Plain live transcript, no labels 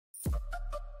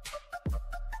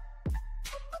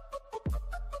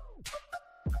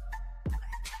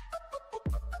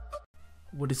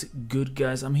What is good,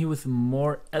 guys? I'm here with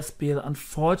more SPL.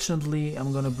 Unfortunately,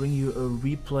 I'm gonna bring you a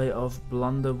replay of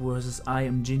Blunder versus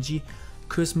iamGingy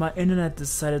because my internet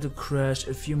decided to crash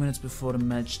a few minutes before the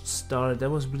match started.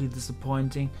 That was really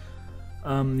disappointing.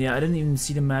 Yeah, I didn't even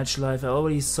see the match live. I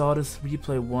already saw this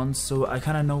replay once, so I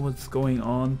kinda know what's going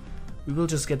on. We will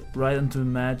just get right into the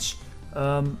match.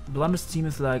 Blunder's team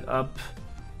is like up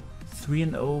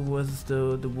 3-0 versus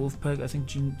the Wolfpack. I think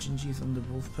Gingy is on the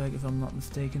Wolfpack if I'm not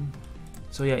mistaken.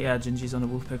 So yeah, Gingy's on the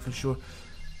Wolfpack for sure.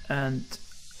 And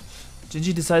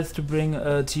Gingy decides to bring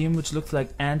a team which looks like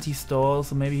anti-stall,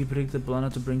 so maybe he predicted Blunder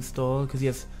to bring stall because he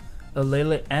has a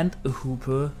Lele and a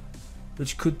Hooper,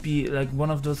 which could be like one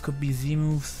of those could be Z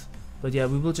moves. But yeah,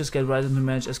 we will just get right into the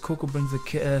match as Coco brings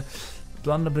a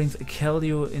Blunder brings a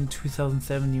Keldeo in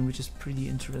 2017, which is pretty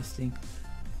interesting.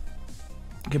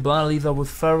 Okay, Blunder leads up with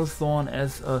Ferrothorn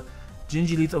as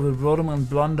Gingy leads up with Rotom, and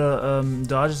Blunder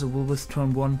dodges a Will-Wisp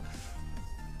turn 1.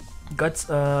 Gets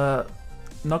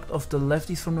knocked off the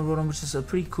lefties from the Rotom, which is a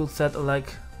pretty cool set. I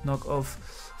like knock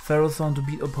off Ferrothorn to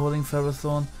beat opposing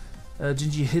Ferrothorn.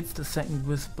 Gingy hits the second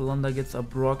Wisp, Blunder gets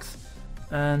up rocks.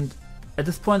 And at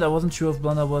this point I wasn't sure if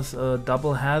Blunder was a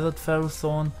double hazard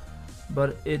Ferrothorn,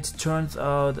 but it turns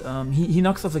out he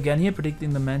knocks off again here,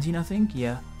 predicting the Mantine, I think,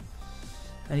 yeah.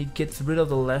 And he gets rid of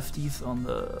the lefties on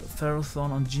the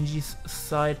Ferrothorn on Gingy's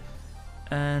side,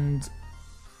 and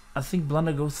I think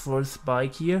Blunder goes for a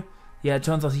spike here. Yeah, it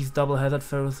turns out he's double hazard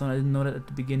Ferrothorn. I didn't know that at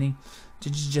the beginning.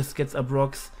 Gingy just gets up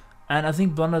rocks, and I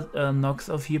think Blunder knocks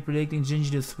off here, predicting Gingy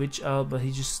to switch out, but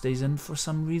he just stays in for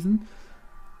some reason.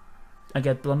 I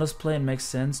get Blunder's play, it makes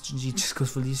sense. Gingy just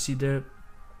goes for Leech Seed there,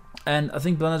 and I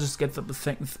think Blunder just gets up a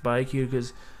second spike here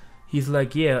because he's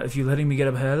like, yeah, if you're letting me get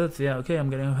up hazards, yeah, okay,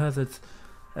 I'm getting up hazards.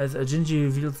 As Gingy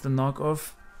reveals the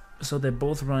knockoff, so they're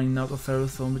both running knockoff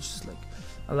Ferrothorn, which is like,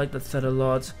 I like that set a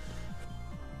lot.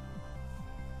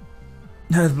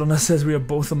 As Blunder says, we are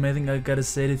both amazing, I gotta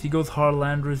say this. He goes hard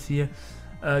Landorus here,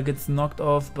 gets knocked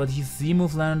off, but he's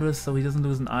Z-move Landorus, so he doesn't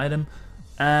lose an item.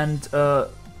 And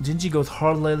Gingy goes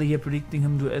hard Lele here, predicting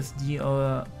him to SD,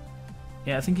 or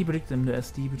yeah, I think he predicted him to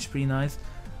SD, which is pretty nice.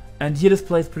 And here this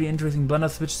play is pretty interesting. Blunder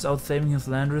switches out, saving his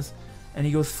Landorus, and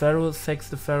he goes Pharaoh, sacks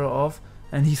the Pharaoh off,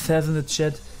 and he says in the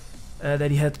chat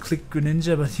that he had clicked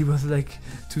Greninja, but he was like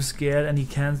too scared and he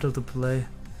cancelled the play.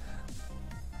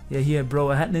 Yeah, here,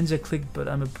 bro, I had Ninja clicked, but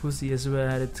I'm a pussy. I swear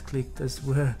I had it clicked, I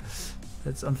swear.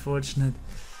 That's unfortunate.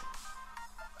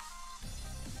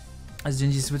 As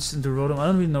Gingy switched into Rotom, I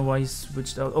don't really know why he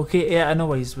switched out. Okay, yeah, I know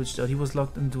why he switched out. He was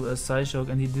locked into a Psyshock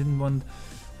and he didn't want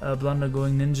Blunder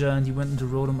going Ninja, and he went into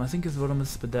Rotom. I think his Rotom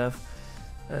is Spadaf.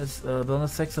 As Blunder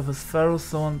sacks off his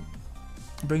Ferrothorn,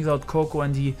 brings out Coco,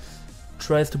 and he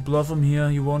tries to bluff him here.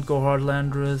 He won't go hard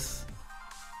Landorus,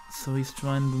 so he's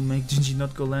trying to make Gingy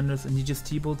not go Landorus, and he just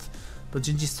T-bolts, but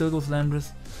Gingy still goes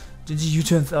Landorus. Gingy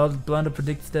U-turns out, Blunder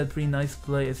predicts that, pretty nice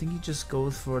play. I think he just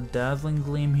goes for a Dazzling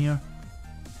Gleam here.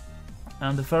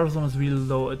 And the Ferrothorn is really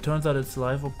low. It turns out it's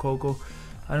Life Orb Coco.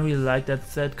 I don't really like that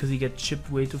set because he gets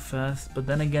chipped way too fast, but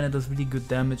then again it does really good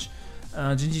damage.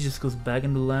 Gingy just goes back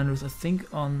into Landorus, I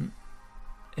think on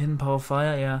Hidden Power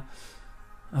Fire, yeah.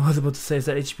 I was about to say, is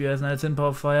that HPS? Now it's in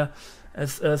Power Fire.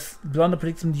 As Blunder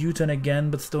predicts him to U-turn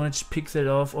again, but Stone Edge picks it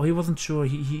off. Or he wasn't sure.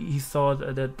 He thought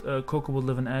that Coco would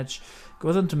live an edge.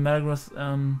 Goes into Metagross.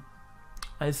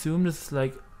 I assume this is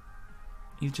like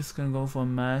he's just gonna go for a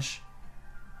mash.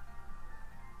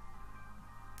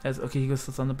 Okay, he goes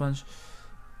for Thunder Punch.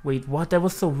 Wait, what? That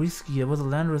was so risky. There was a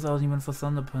Landorus out and he went for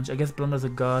Thunder Punch. I guess Blunder's a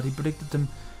god. He predicted him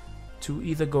to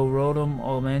either go Rotom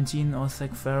or Mantine or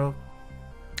Sack Pharaoh.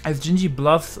 As Gingy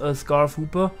bluffs Scarf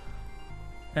Hooper,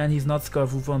 and he's not Scarf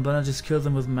Hooper, and Blunder just kills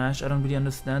him with Mash. I don't really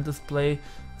understand this play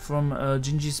from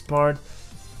Gingy's part,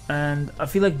 and I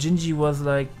feel like Gingy was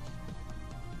like,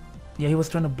 yeah, he was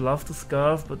trying to bluff the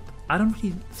Scarf, but I don't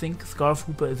really think Scarf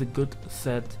Hooper is a good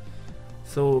set,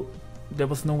 so there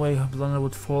was no way Blunder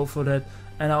would fall for that.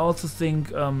 And I also think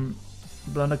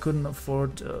Blunder couldn't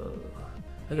afford,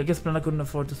 like, I guess Blunder couldn't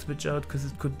afford to switch out because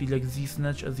it could be like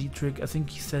Z-Snatch or Z-Trick. I think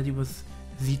he said he was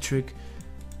Z-Trick.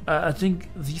 I think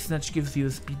Z-Snatch gives you a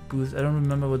speed boost. I don't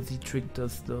remember what Z-Trick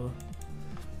does though.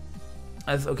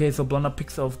 Okay, so Blunder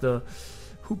picks off the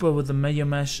Hooper with the Mega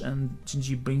Mesh, and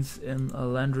Gingy brings in a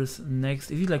Landorus next.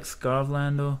 Is he like Scarf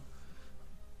Lando?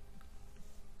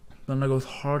 Blunder goes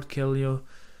hard Keldeo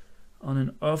on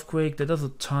an Earthquake. That does a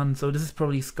ton, so this is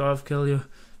probably Scarf Keldeo.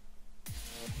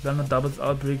 Blunder doubles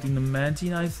out, predicting the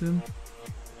Mantine, I assume.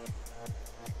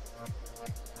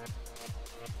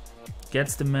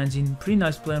 Gets the Mantine. Pretty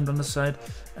nice play on Blunder's side,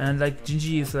 and like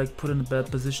Gingy is like put in a bad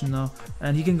position now,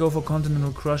 and he can go for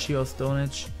Continental Crush here or Stone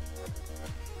Edge.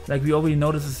 Like we already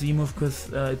noticed the Z move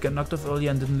because it got knocked off earlier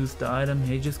and didn't lose the item.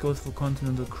 He just goes for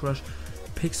Continental Crush,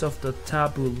 picks off the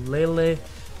Tabu Lele.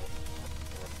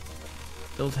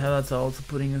 Those highlights are also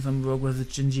putting in some work with the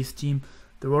Gingy's team.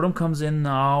 The Rotom comes in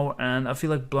now, and I feel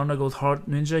like Blunder goes hard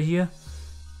Ninja here.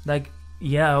 Like,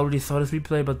 yeah, I already saw this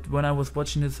replay, but when I was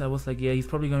watching this, I was like, yeah, he's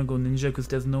probably gonna go Ninja because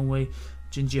there's no way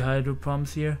Gingy Hydro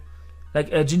Pumps here.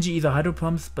 Like, Gingy either Hydro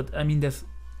Pumps, but I mean, there's...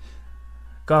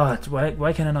 God,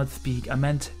 why can I not speak? I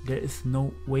meant there is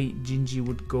no way Gingy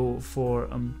would go for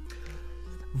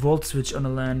Volt Switch on a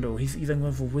Lando. He's either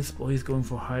going for Wisp or he's going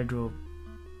for Hydro.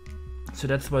 So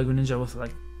that's why Greninja was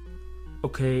like,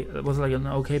 okay, it was like an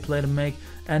okay play to make.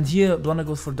 And here Blunder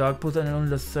goes for Dark Pulse and it only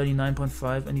does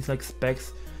 39.5 and he's like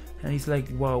Specs. And he's like,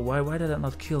 wow, why did that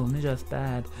not kill? Ninja is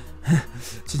bad.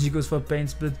 Gingy goes for Pain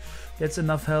Split, gets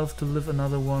enough health to live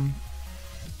another one.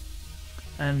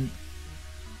 And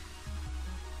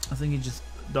I think he just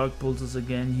Dark Pulses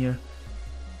again here.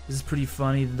 This is pretty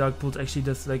funny. The Dark Pulse actually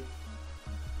does like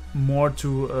more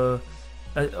to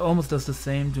it almost does the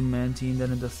same to Mantine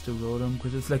than it does to Rotom,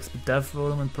 because it's like Death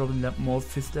Rotom and probably like more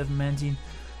 5th Death Mantine.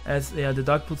 As yeah, the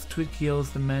Dark Pulse Twig kills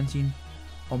the Mantine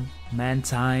or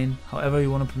Mantine, however you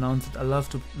want to pronounce it. I like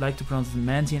to pronounce it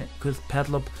Mantine because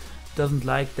Padlop doesn't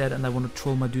like that, and I want to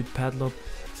troll my dude Padlop.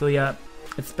 So yeah,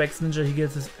 it's Specs Ninja. He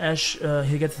gets his Ash,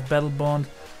 he gets his Battle Bond,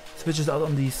 switches out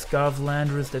on the Scarf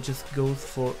Landorus that just goes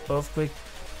for Earthquake.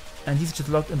 And he's just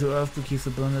locked into Earthquake. He's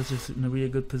the Blunder, just in a really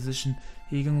good position.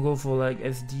 He can go for like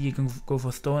SD, he can go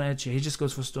for Stone Edge. He just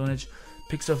goes for Stone Edge,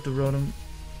 picks off the Rotom.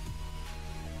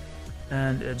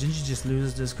 And Gingy just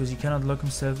loses this because he cannot lock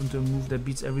himself into a move that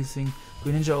beats everything.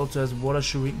 Greninja also has Water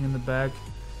Shuriken in the back,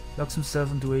 locks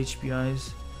himself into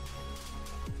HPIs.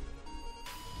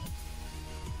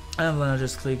 And Blunder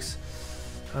just clicks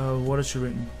Water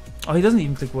Shuriken. Oh, he doesn't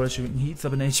even click Water Shuriken, he heats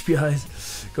up an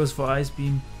HPIs, goes for Ice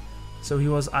Beam. So he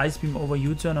was Ice Beam over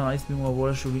U-turn or Ice Beam over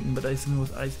Water Shuriken, but I assume it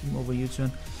was Ice Beam over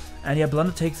U-turn. And yeah,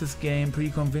 Blunder takes this game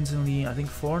pretty convincingly, I think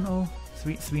 4-0?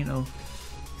 3-0.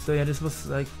 So yeah, this was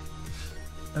like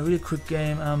a really quick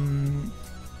game.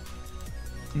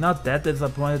 Not that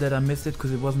disappointed that I missed it,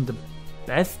 because it wasn't the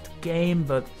best game,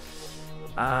 but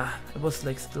it was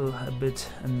like still a bit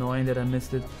annoying that I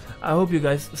missed it. I hope you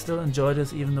guys still enjoyed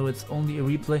this, even though it's only a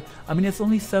replay. I mean, it's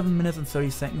only 7 minutes and 30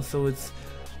 seconds, so it's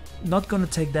not gonna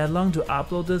take that long to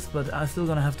upload this, but I'm still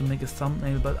gonna have to make a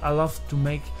thumbnail. But I love to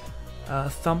make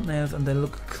thumbnails and they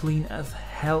look clean as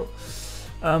hell.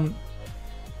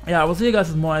 Yeah, I will see you guys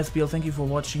with more SBL. Thank you for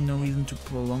watching. No reason to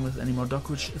prolong this anymore.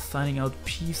 Dokkerich is signing out.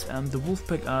 Peace. And the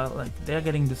Wolfpack are like, they're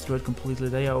getting destroyed completely.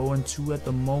 They are 0-2 at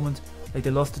the moment. Like,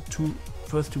 they lost the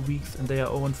first 2 weeks and they are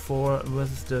 0-4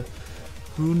 versus the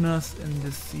Bruners in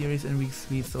this series in week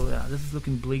 3. So yeah, this is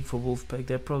looking bleak for Wolfpack.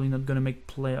 They're probably not gonna make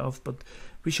playoffs, but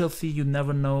we shall see. You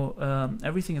never know.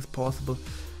 Everything is possible.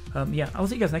 Yeah, I will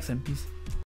see you guys next time. Peace.